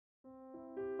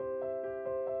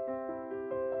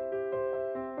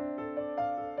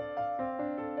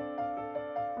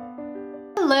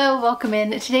Hello, welcome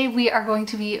in. Today we are going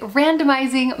to be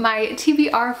randomizing my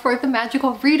TBR for the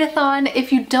Magical Readathon.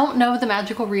 If you don't know the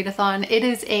Magical Readathon, it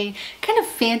is a kind of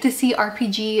fantasy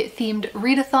RPG themed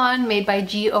readathon made by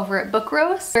G over at Book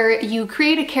Roast, where you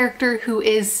create a character who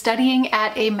is studying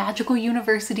at a magical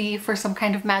university for some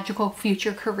kind of magical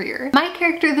future career. My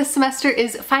character this semester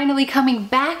is finally coming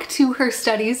back to her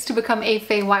studies to become a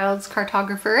Feywilds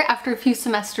cartographer after a few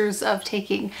semesters of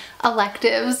taking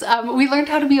electives. We learned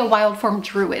how to be a wild form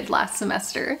druid last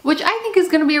semester, which I think is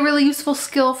going to be a really useful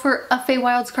skill for a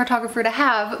Feywilds cartographer to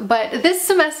have, but this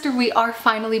semester we are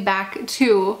finally back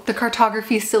to the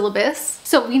cartography syllabus.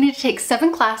 So we need to take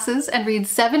 7 classes and read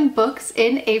 7 books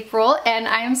in April, and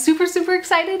I am super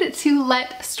excited to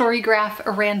let Storygraph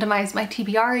randomize my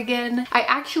TBR again. I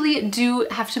actually do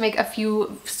have to make a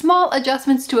few small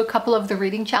adjustments to a couple of the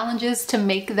reading challenges to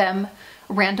make them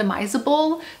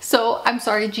randomizable. So I'm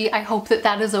sorry, G, I hope that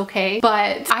that is okay.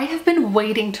 But I have been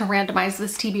waiting to randomize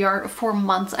this TBR for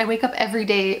months. I wake up every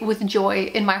day with joy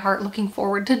in my heart looking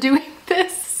forward to doing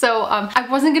this. So I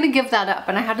wasn't gonna give that up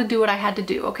and I had to do what I had to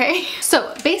do, okay?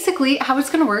 So basically how it's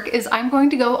gonna work is I'm going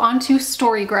to go onto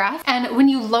Storygraph, and when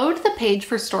you load the page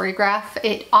for Storygraph,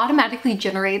 it automatically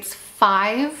generates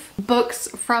 5 books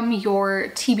from your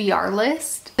TBR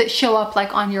list that show up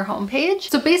like on your homepage.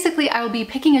 So basically I will be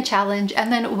picking a challenge,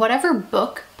 and then whatever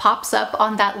book pops up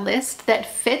on that list that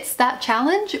fits that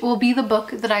challenge will be the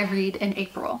book that I read in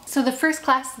April. So the first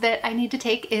class that I need to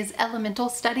take is Elemental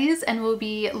Studies, and we'll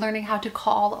be learning how to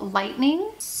call lightning.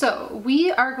 So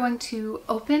we are going to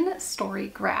open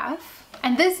Storygraph.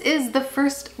 And this is the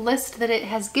first list that it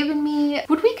has given me.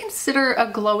 Would we consider a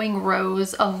glowing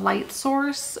rose a light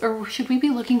source, or should we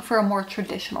be looking for a more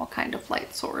traditional kind of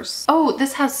light source? Oh,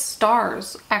 this has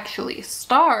stars, actually.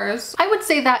 Stars. I would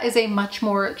say that is a much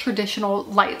more traditional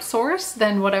light source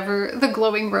than whatever the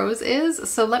glowing rose is.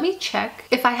 So let me check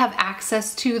if I have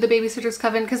access to the Babysitter's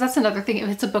Coven, because that's another thing. If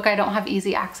it's a book I don't have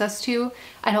easy access to,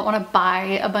 I don't want to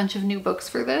buy a bunch of new books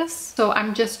for this. So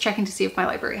I'm just checking to see if my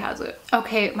library has it.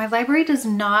 Okay, my library does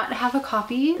not have a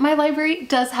copy. My library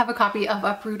does have a copy of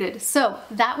Uprooted. So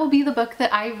that will be the book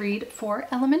that I read for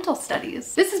Elemental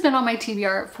Studies. This has been on my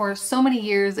TBR for so many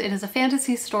years. It is a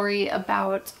fantasy story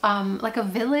about like a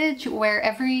village where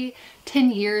every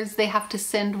 10 years they have to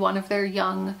send one of their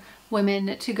young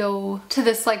women to go to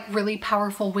this like really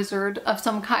powerful wizard of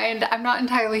some kind. I'm not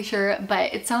entirely sure,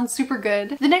 but it sounds super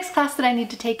good. The next class that I need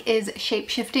to take is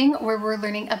Shapeshifting, where we're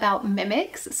learning about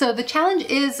mimics. So the challenge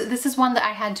is, this is one that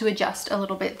I had to adjust a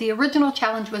little bit. The original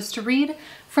challenge was to read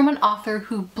from an author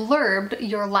who blurbed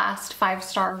your last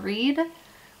 5-star read,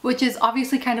 which is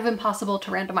obviously kind of impossible to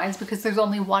randomize because there's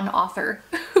only one author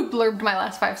who blurbed my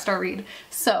last 5-star read.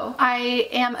 So I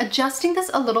am adjusting this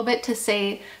a little bit to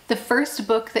say the first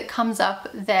book that comes up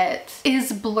that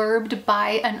is blurbed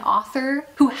by an author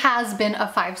who has been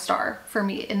a 5-star for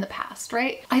me in the past,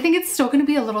 right? I think it's still gonna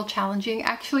be a little challenging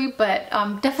actually, but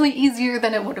definitely easier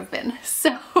than it would have been.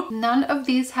 So none of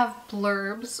these have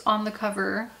blurbs on the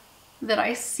cover that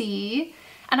I see.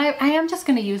 And I am just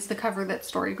going to use the cover that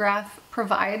Storygraph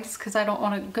provides because I don't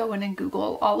want to go in and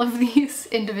Google all of these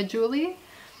individually.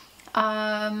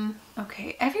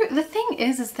 Okay, the thing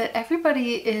is that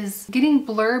everybody is getting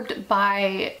blurbed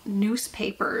by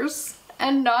newspapers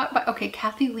and not by, okay,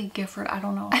 Kathy Lee Gifford, I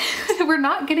don't know. We're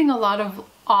not getting a lot of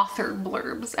author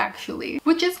blurbs actually,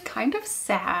 which is kind of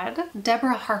sad.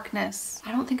 Deborah Harkness.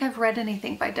 I don't think I've read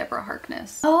anything by Deborah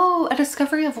Harkness. Oh, A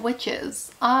Discovery of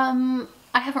Witches.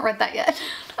 I haven't read that yet,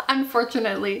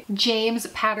 unfortunately. James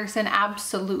Patterson,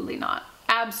 absolutely not.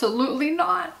 Absolutely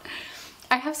not.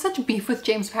 I have such beef with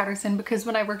James Patterson because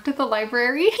when I worked at the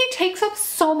library, he takes up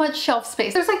so much shelf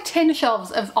space. There's like 10 shelves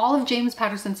of all of James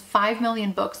Patterson's 5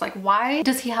 million books. Like, why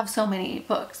does he have so many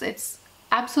books? It's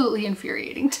absolutely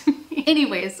infuriating to me.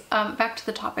 Anyways, back to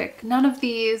the topic. None of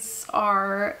these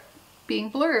are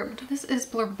being blurbed. This is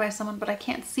blurbed by someone, but I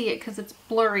can't see it because it's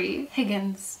blurry.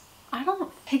 Higgins.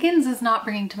 Higgins is not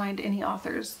bringing to mind any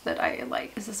authors that I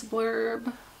like. Is this a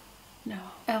blurb? No.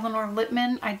 Eleanor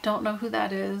Littman, I don't know who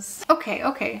that is.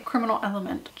 Okay. Criminal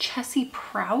Element. Chessie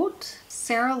Prout?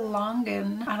 Sarah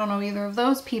Longan, I don't know either of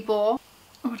those people.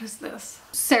 What is this?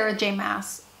 Sarah J.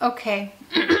 Maas. Okay.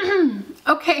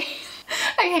 Okay.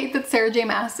 I hate that Sarah J.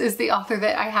 Maas is the author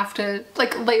that I have to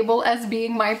like label as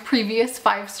being my previous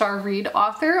 5-star read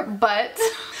author, but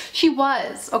she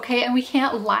was, okay? And we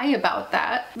can't lie about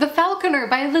that. The Falconer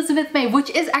by Elizabeth May, which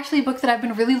is actually a book that I've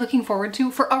been really looking forward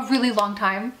to for a really long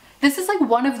time. This is like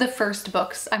one of the first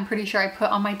books I'm pretty sure I put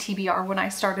on my TBR when I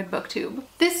started BookTube.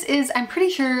 This is, I'm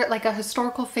pretty sure, like a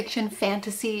historical fiction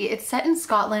fantasy. It's set in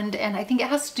Scotland and I think it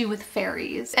has to do with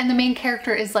fairies. And the main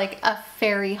character is like a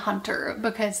fairy hunter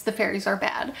because the fairies are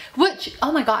bad. Which,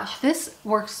 oh my gosh, this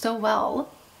works so well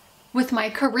with my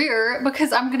career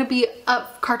because I'm gonna be a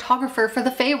cartographer for the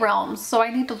Fae realms, so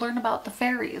I need to learn about the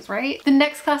fairies, right? The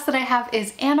next class that I have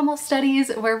is Animal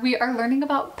Studies, where we are learning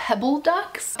about pebble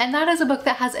ducks, and that is a book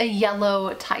that has a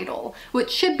yellow title,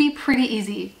 which should be pretty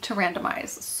easy to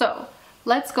randomize. So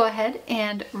let's go ahead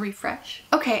and refresh.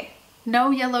 Okay, no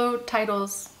yellow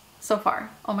titles so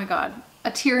far. Oh my god. A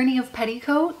Tyranny of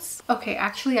Petticoats? Okay,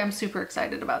 actually I'm super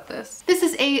excited about this. This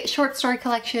is a short story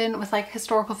collection with like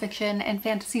historical fiction and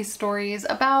fantasy stories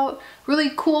about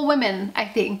really cool women, I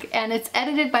think. And it's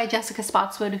edited by Jessica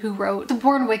Spotswood, who wrote the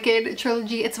Born Wicked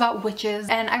trilogy. It's about witches.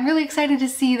 And I'm really excited to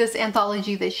see this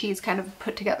anthology that she's kind of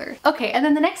put together. Okay, and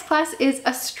then the next class is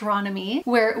Astronomy,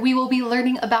 where we will be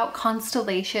learning about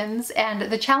constellations.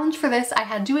 And the challenge for this, I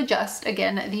had to adjust.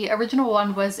 Again, the original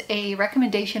one was a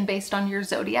recommendation based on your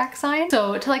zodiac sign.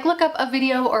 So to like look up a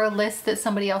video or a list that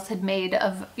somebody else had made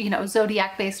of, you know,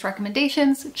 zodiac based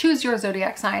recommendations, choose your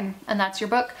zodiac sign and that's your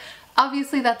book.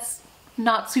 Obviously that's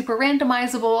not super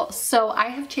randomizable, so I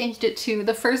have changed it to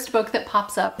the first book that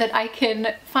pops up that I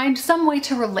can find some way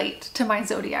to relate to my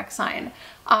zodiac sign.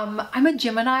 I'm a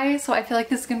Gemini, so I feel like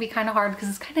this is gonna be kind of hard because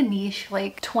it's kind of niche,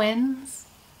 like twins.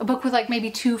 A book with like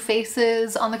maybe two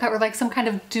faces on the cover, like some kind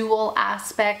of dual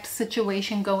aspect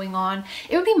situation going on.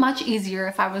 It would be much easier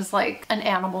if I was like an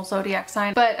animal zodiac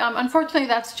sign, but unfortunately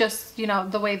that's just, you know,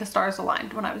 the way the stars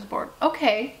aligned when I was born.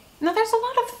 Okay, now there's a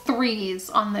lot of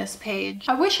threes on this page.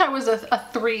 I wish I was a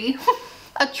three.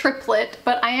 A triplet,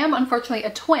 but I am unfortunately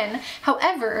a twin.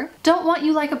 However, Don't Want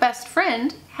You Like a Best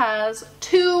Friend has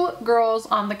two girls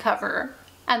on the cover.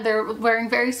 And they're wearing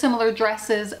very similar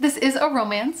dresses. This is a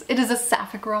romance. It is a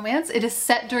sapphic romance. It is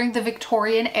set during the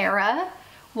Victorian era.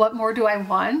 What more do I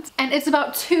want? And it's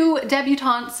about two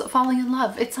debutantes falling in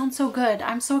love. It sounds so good.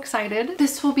 I'm so excited.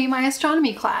 This will be my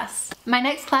astronomy class. My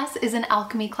next class is an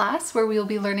alchemy class where we will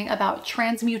be learning about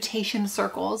transmutation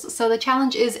circles. So the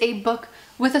challenge is a book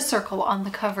with a circle on the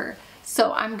cover.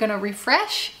 So I'm gonna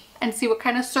refresh and see what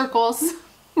kind of circles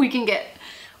we can get.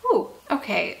 Ooh,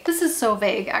 okay. This is so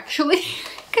vague actually.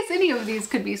 Because any of these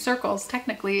could be circles,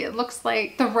 technically. It looks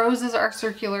like the roses are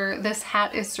circular, this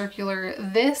hat is circular,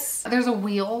 there's a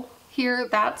wheel here,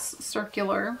 that's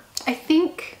circular. I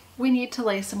think we need to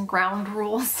lay some ground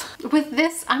rules. With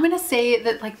this, I'm gonna say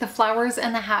that like the flowers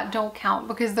and the hat don't count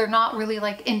because they're not really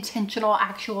like intentional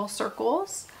actual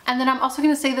circles. And then I'm also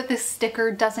going to say that this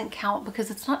sticker doesn't count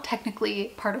because it's not technically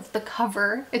part of the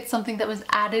cover. It's something that was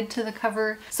added to the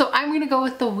cover. So I'm going to go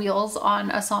with the wheels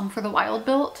on A Song for the Wild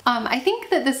Built. I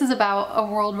think that this is about a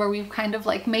world where we've kind of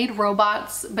like made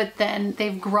robots, but then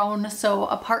they've grown so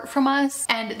apart from us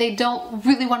and they don't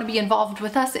really want to be involved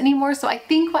with us anymore. So I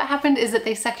think what happened is that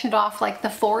they sectioned off like the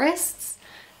forests.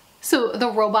 So the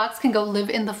robots can go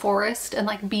live in the forest and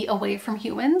like be away from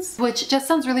humans, which just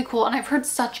sounds really cool. And I've heard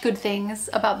such good things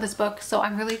about this book, so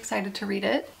I'm really excited to read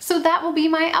it. So that will be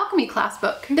my alchemy class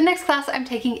book. The next class I'm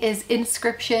taking is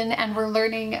Inscription, and we're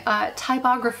learning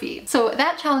typography. So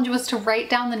that challenge was to write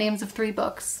down the names of 3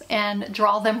 books and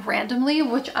draw them randomly,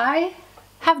 which I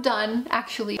have done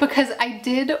actually, because I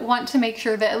did want to make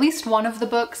sure that at least one of the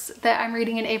books that I'm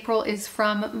reading in April is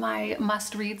from my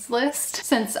must-reads list.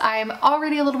 Since I'm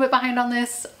already a little bit behind on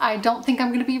this, I don't think I'm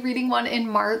going to be reading one in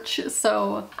March,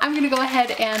 so I'm going to go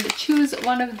ahead and choose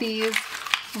one of these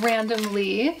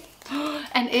randomly.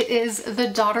 And it is The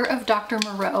Daughter of Dr.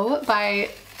 Moreau by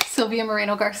Sylvia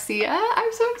Moreno Garcia.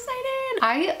 I'm so excited!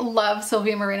 I love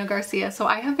Sylvia Moreno Garcia, so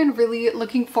I have been really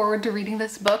looking forward to reading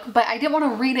this book, but I didn't want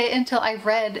to read it until I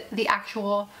read the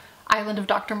actual Island of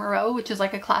Dr. Moreau, which is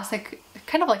like a classic,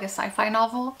 kind of like a sci-fi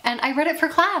novel. And I read it for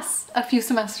class a few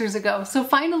semesters ago, so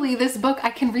finally this book, I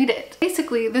can read it.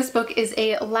 Basically, this book is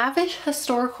a lavish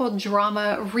historical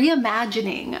drama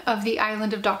reimagining of the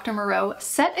Island of Dr. Moreau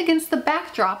set against the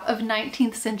backdrop of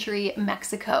 19th century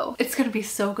Mexico. It's gonna be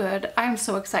so good. I'm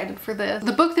so excited for this.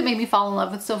 The book that made me fall in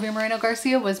love with Sylvia Moreno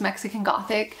Garcia was Mexican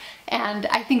Gothic, and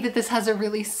I think that this has a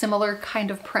really similar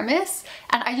kind of premise,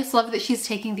 and I just love that she's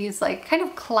taking these like kind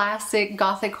of classic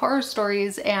Gothic horror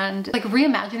stories and like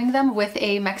reimagining them with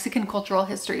a Mexican cultural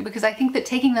history, because I think that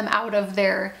taking them out of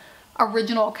their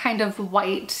original kind of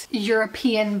white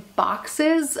European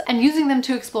boxes and using them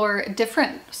to explore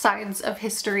different sides of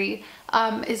history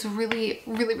is really,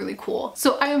 really, really cool.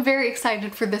 So I am very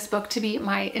excited for this book to be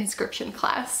my inscription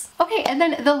class. Okay, and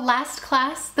then the last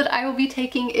class that I will be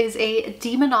taking is a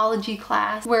demonology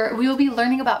class where we will be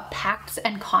learning about pacts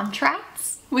and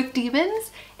contracts with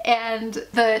demons. And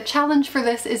the challenge for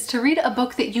this is to read a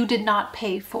book that you did not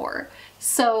pay for.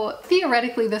 So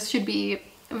theoretically this should be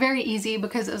very easy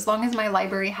because as long as my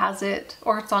library has it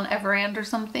or it's on Everand or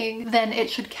something, then it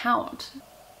should count.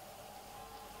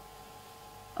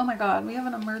 Oh my god, we have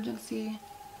an emergency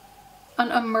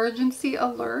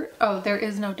alert. Oh, there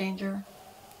is no danger.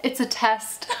 It's a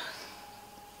test.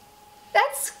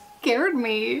 That scared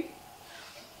me.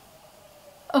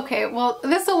 Okay, well,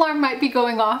 this alarm might be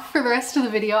going off for the rest of the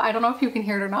video. I don't know if you can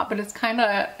hear it or not, but it's kind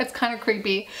of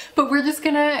creepy. But we're just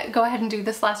gonna go ahead and do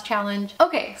this last challenge.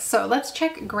 Okay, so let's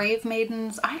check Grave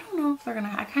Maidens. I don't know if they're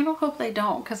gonna, I kind of hope they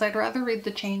don't because I'd rather read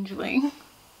The Changeling.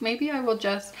 Maybe I will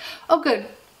just, oh good.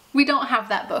 We don't have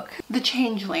that book. The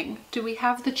Changeling. Do we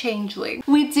have The Changeling?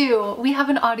 We do. We have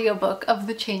an audiobook of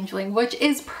The Changeling, which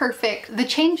is perfect. The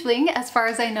Changeling, as far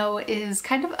as I know, is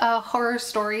kind of a horror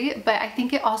story, but I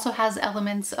think it also has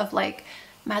elements of like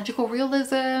magical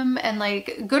realism and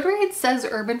like Goodreads says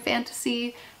urban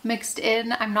fantasy mixed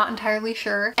in. I'm not entirely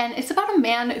sure. And it's about a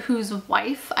man whose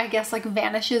wife, I guess, like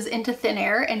vanishes into thin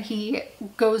air and he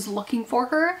goes looking for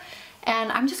her.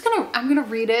 And I'm gonna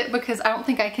read it because I don't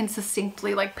think I can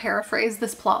succinctly like paraphrase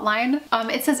this plot line.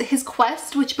 It says his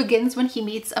quest, which begins when he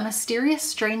meets a mysterious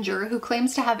stranger who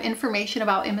claims to have information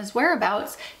about Emma's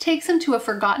whereabouts, takes him to a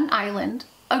forgotten island,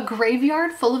 a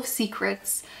graveyard full of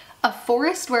secrets, a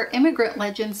forest where immigrant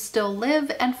legends still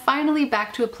live, and finally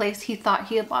back to a place he thought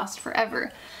he had lost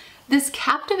forever. This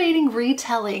captivating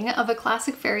retelling of a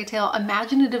classic fairy tale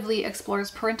imaginatively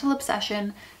explores parental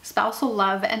obsession, spousal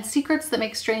love, and secrets that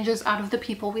make strangers out of the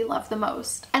people we love the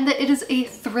most. And that it is a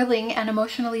thrilling and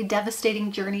emotionally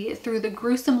devastating journey through the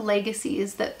gruesome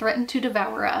legacies that threaten to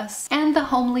devour us, and the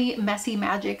homely, messy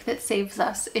magic that saves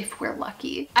us if we're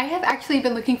lucky. I have actually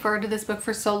been looking forward to this book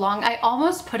for so long. I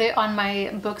almost put it on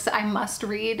my books I must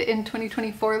read in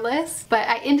 2024 list, but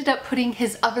I ended up putting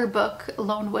his other book,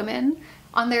 Lone Women,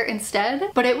 on there instead,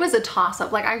 but it was a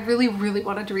toss-up. Like I really, really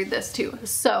wanted to read this too.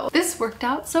 So this worked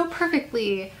out so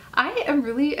perfectly. I am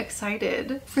really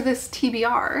excited for this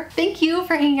TBR. Thank you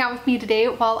for hanging out with me today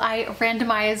while I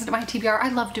randomized my TBR. I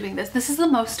love doing this. This is the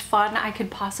most fun I could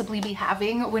possibly be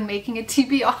having when making a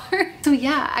TBR. So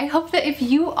yeah, I hope that if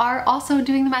you are also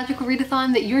doing the magical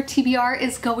readathon that your TBR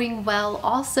is going well.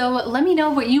 Also, let me know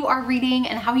what you are reading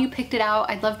and how you picked it out.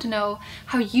 I'd love to know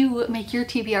how you make your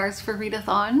TBRs for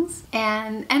readathons.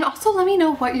 And also let me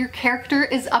know what your character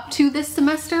is up to this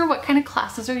semester. What kind of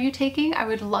classes are you taking? I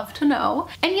would love to know.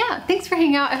 And yeah, thanks for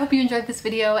hanging out. I hope you enjoyed this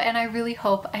video and I really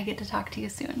hope I get to talk to you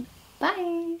soon.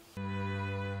 Bye!